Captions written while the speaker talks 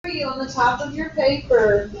on the top of your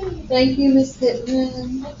paper. Thank you, Ms.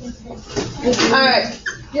 Pittman. Alright,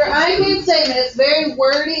 your IPN statement is very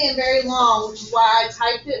wordy and very long, which is why I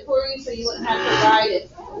typed it for you so you wouldn't have to write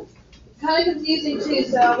it. It's kind of confusing too,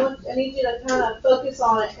 so I need you to kind of focus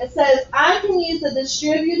on it. It says, I can use the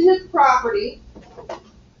distributive property.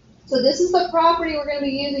 So this is the property we're going to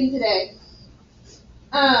be using today.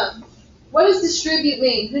 What does distribute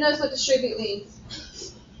mean? Who knows what distribute means?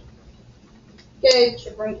 Okay.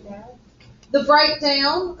 The breakdown. The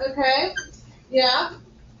breakdown, okay. Yeah.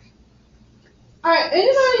 Alright,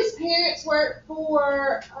 anybody's parents work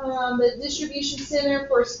for the distribution center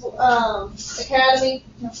for Academy?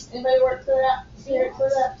 Anybody work for that? Parents for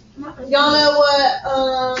that? Y'all know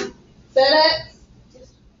what FedEx,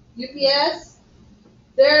 UPS?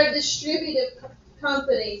 They're a distributive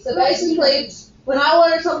company. So basically, when I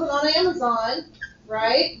order something on Amazon,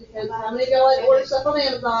 right? Because how many of y'all like to order stuff on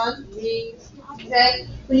Amazon? Me. Okay.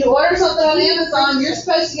 When you order something on Amazon, you're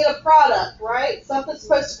supposed to get a product, right? Something's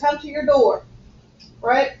supposed to come to your door,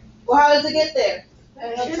 right? Well, how does it get there?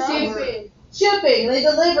 Shipping. Shipping. They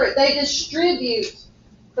deliver it. They distribute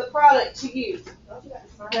the product to you.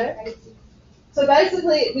 Okay. So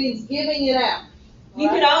basically, it means giving it out. You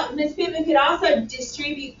could, Ms. Pittman could also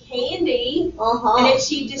distribute candy, Uh-huh. and if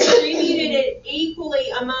she distributed it equally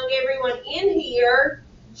among everyone in here,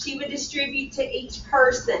 she would distribute to each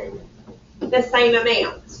person the same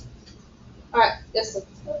amount. All right. Yes, sir.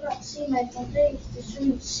 What about cement? Don't they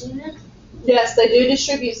distribute cement? Yes, they do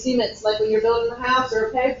distribute cements. Like when you're building a house or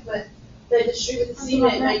a pavement, they distribute the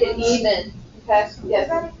cement and make it even. Okay. Yes.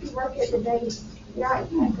 What about if you work at the day? Right,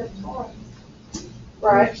 at the store.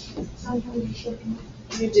 Right. Sometimes you ship them.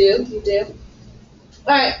 You do.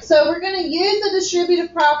 Alright, so we're going to use the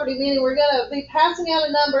distributive property, meaning we're going to be passing out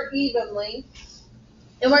a number evenly,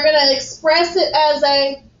 and we're going to express it as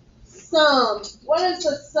a sum. What does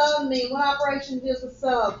the sum mean? What operation does the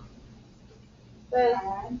sum?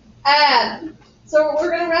 Add. So we're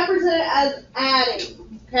going to represent it as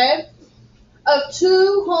adding, okay, of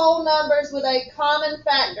two whole numbers with a common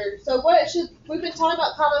factor. So we've been talking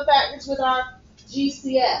about common factors with our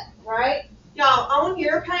GCF, right? Y'all, on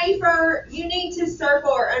your paper, you need to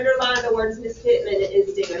circle or underline the words Ms. Pittman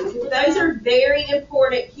is doing. Those are very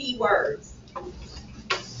important keywords.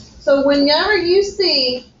 So whenever you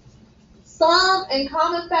see sum and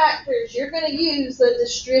common factors, you're going to use the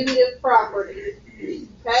distributive property,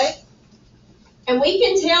 okay? And we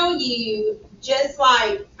can tell you, just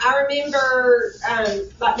like I remember,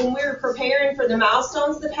 like when we were preparing for the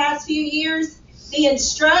milestones the past few years, the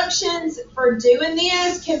instructions for doing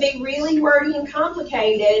this can be really wordy and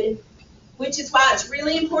complicated, which is why it's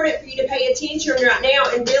really important for you to pay attention right now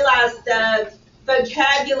and realize the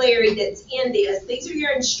vocabulary that's in this. These are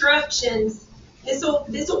your instructions. This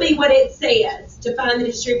will be what it says to find the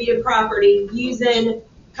distributive property using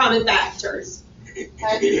common factors.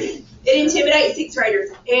 Okay. It intimidates sixth graders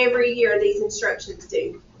every year, these instructions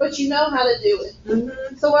do. But you know how to do it.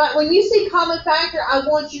 Mm-hmm. So when you see common factor, I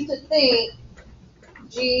want you to think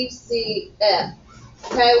GCF.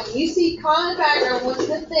 Okay, when you see common factor, I want you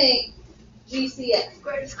to think GCF.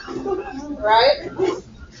 Right?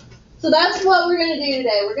 So that's what we're going to do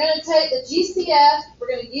today. We're going to take the GCF, we're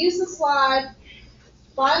going to use the slide,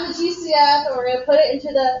 find the GCF, and we're going to put it into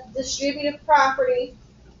the distributive property.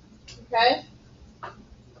 Okay?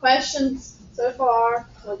 Questions so far?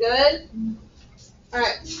 We're good?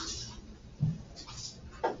 Alright.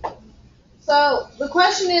 So the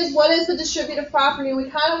question is, what is the distributive property? We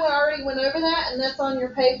kind of already went over that, and that's on your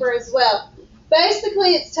paper as well.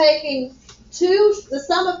 Basically, it's taking the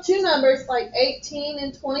sum of two numbers, like 18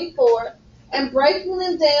 and 24, and breaking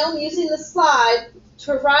them down using the slide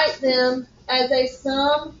to write them as a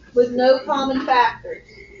sum with no common factors.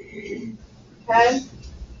 Okay?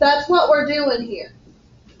 That's what we're doing here.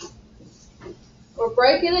 We're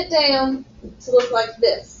breaking it down to look like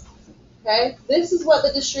this. Okay? This is what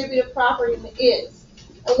the distributive property is.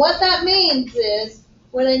 And what that means is,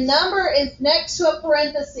 when a number is next to a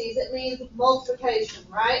parentheses, it means multiplication,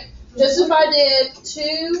 right? Just if I did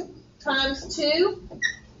 2 times 2,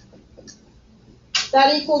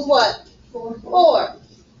 that equals what? 4.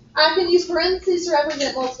 I can use parentheses to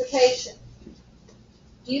represent multiplication.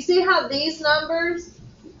 Do you see how these numbers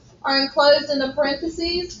are enclosed in the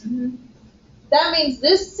parentheses? Mm-hmm. That means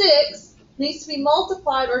this 6 needs to be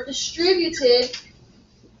multiplied or distributed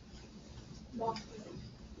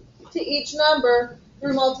to each number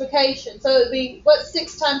through multiplication. So it would be, what's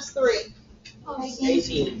 6 times 3?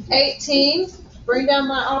 18. 18. Bring down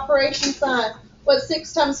my operation sign. What's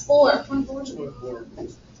 6 times 4? 24.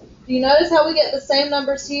 Do you notice how we get the same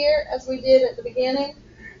numbers here as we did at the beginning?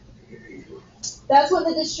 That's what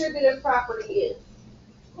the distributive property is.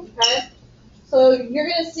 Okay? So you're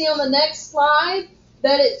going to see on the next slide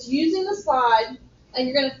that it's using the slide, and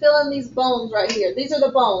you're going to fill in these bones right here. These are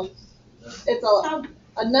the bones. It's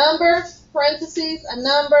a number, parentheses, a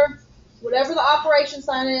number, whatever the operation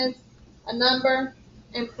sign is, a number,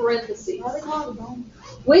 and parentheses. What do they call the bone?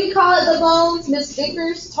 We call it the bones. Miss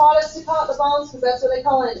Vickers taught us to call it the bones because that's what they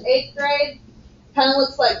call it in 8th grade. Kind of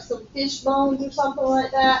looks like some fish bones or something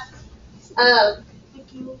like that. That's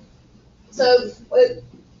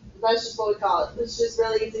just what we call it. It's just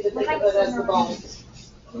really easy to think of it as the bones.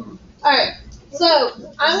 Alright, so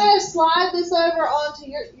I'm going to slide this over onto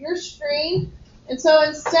your screen. And so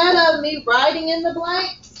instead of me writing in the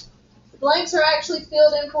blanks are actually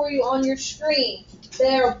filled in for you on your screen.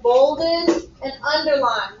 They are bolded and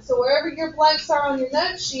underlined. So wherever your blanks are on your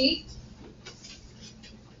note sheet,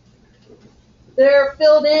 they're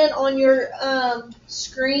filled in on your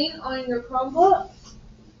screen on your Chromebook.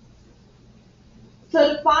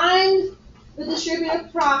 So to find the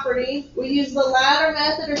distributive property, we use the ladder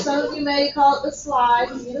method, or some of you may call it the slide,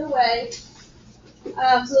 either way.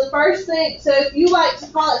 So the first thing, so if you like to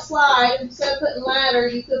call it slide, instead of putting ladder,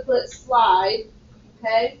 you could put slide,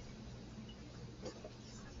 okay?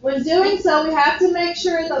 When doing so, we have to make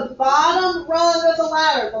sure the bottom rung of the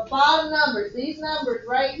ladder, the bottom numbers, these numbers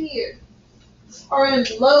right here, are in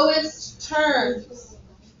lowest terms.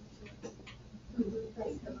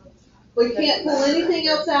 We can't pull anything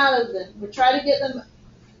else out of them. We try to get them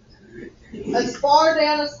as far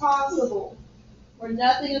down as possible, where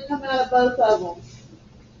nothing will come out of both of them.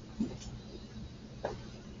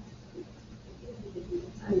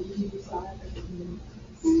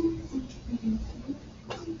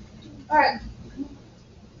 Alright.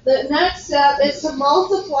 The next step is to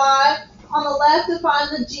multiply on the left to find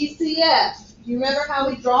the GCF. Do you remember how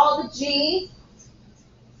we draw the G?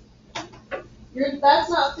 That's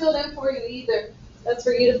not filled in for you either. That's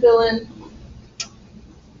for you to fill in.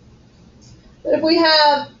 But if we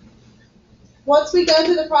have, once we go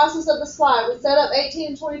through the process of the slide, we set up 18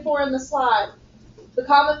 and 24 in the slide. The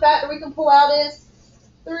common factor we can pull out is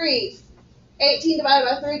 3. 18 divided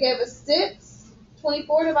by 3 gave us 6.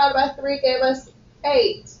 24 divided by 3 gave us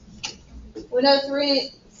 8. We know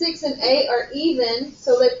 6 and 8 are even,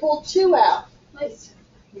 so they pull 2 out.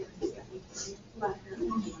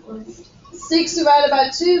 6 divided by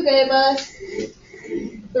 2 gave us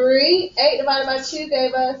 3. 8 divided by 2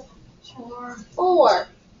 gave us 4.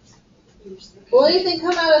 Will anything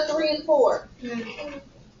come out of 3 and 4?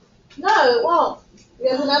 No, it won't.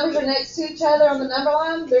 Because the numbers are next to each other on the number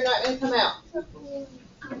line, they're not going to come out.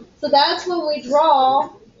 So that's when we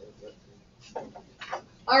draw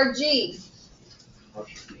our G.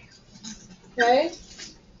 Okay?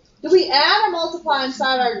 Do we add or multiply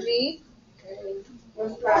inside our G?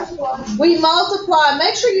 We multiply.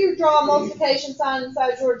 Make sure you draw a multiplication sign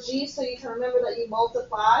inside your G so you can remember that you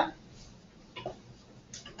multiply.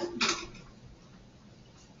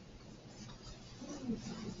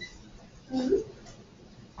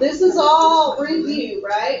 This is all review,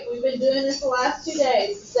 right? We've been doing this the last 2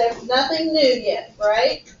 days. There's nothing new yet,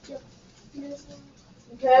 right?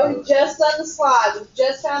 Okay, we've just done the slide. We've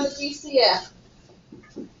just found the GCF.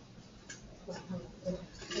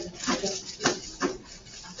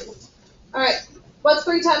 All right, what's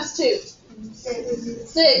 3 times 2?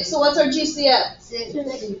 6. So what's our GCF?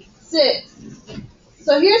 6.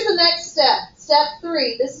 So here's the next step. Step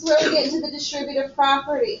 3. This is where we get into the distributive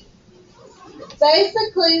property.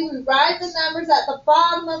 Basically, we write the numbers at the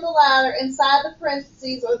bottom of the ladder inside the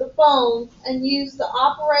parentheses or the bones and use the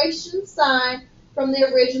operation sign from the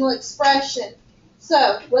original expression.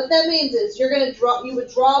 So what that means is you would draw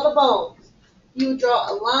the bones. You would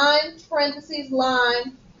draw a line, parentheses,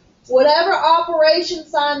 line, whatever operation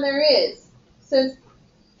sign there is. Since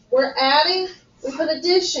we're adding, we put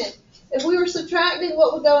addition. If we were subtracting,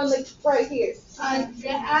 what would go in the right here? The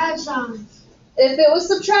add sign. If it was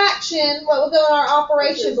subtraction, what would go in our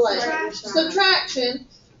operation blank? Subtraction.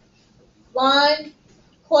 Line,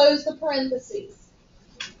 close the parentheses.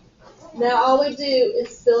 Now all we do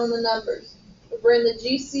is fill in the numbers. We bring the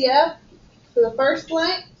GCF to the first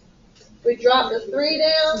blank. We drop the 3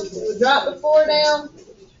 down. We drop the 4 down.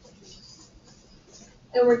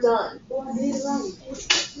 And we're done.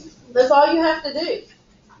 That's all you have to do.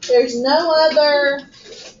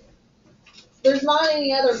 There's not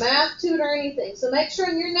any other math to it or anything. So make sure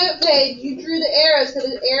in your note page you drew the arrows, because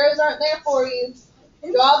the arrows aren't there for you.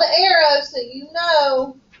 Draw the arrows so you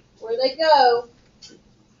know where they go.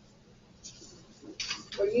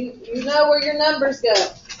 Or you know where your numbers go.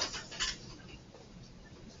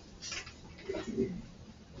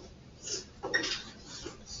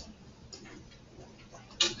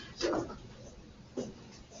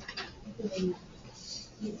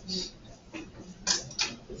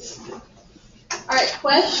 Alright,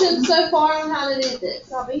 questions so far on how to do this?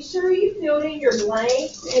 Now be sure you filled in your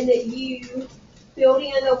blanks and that you filled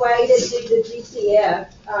in a way to do the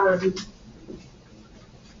GCF.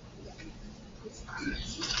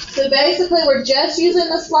 So basically, we're just using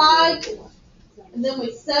the slide, and then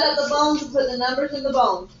we set up the bones and put the numbers in the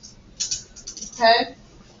bones. Okay?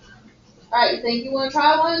 Alright, you think you want to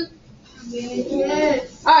try one?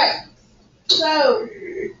 Yes. Alright, so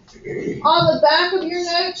on the back of your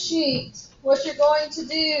note sheet, what you're going to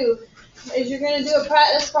do is you're going to do a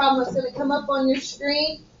practice problem that's going to come up on your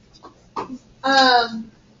screen. You're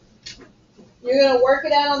going to work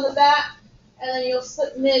it out on the back, and then you'll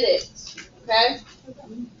submit it. Okay?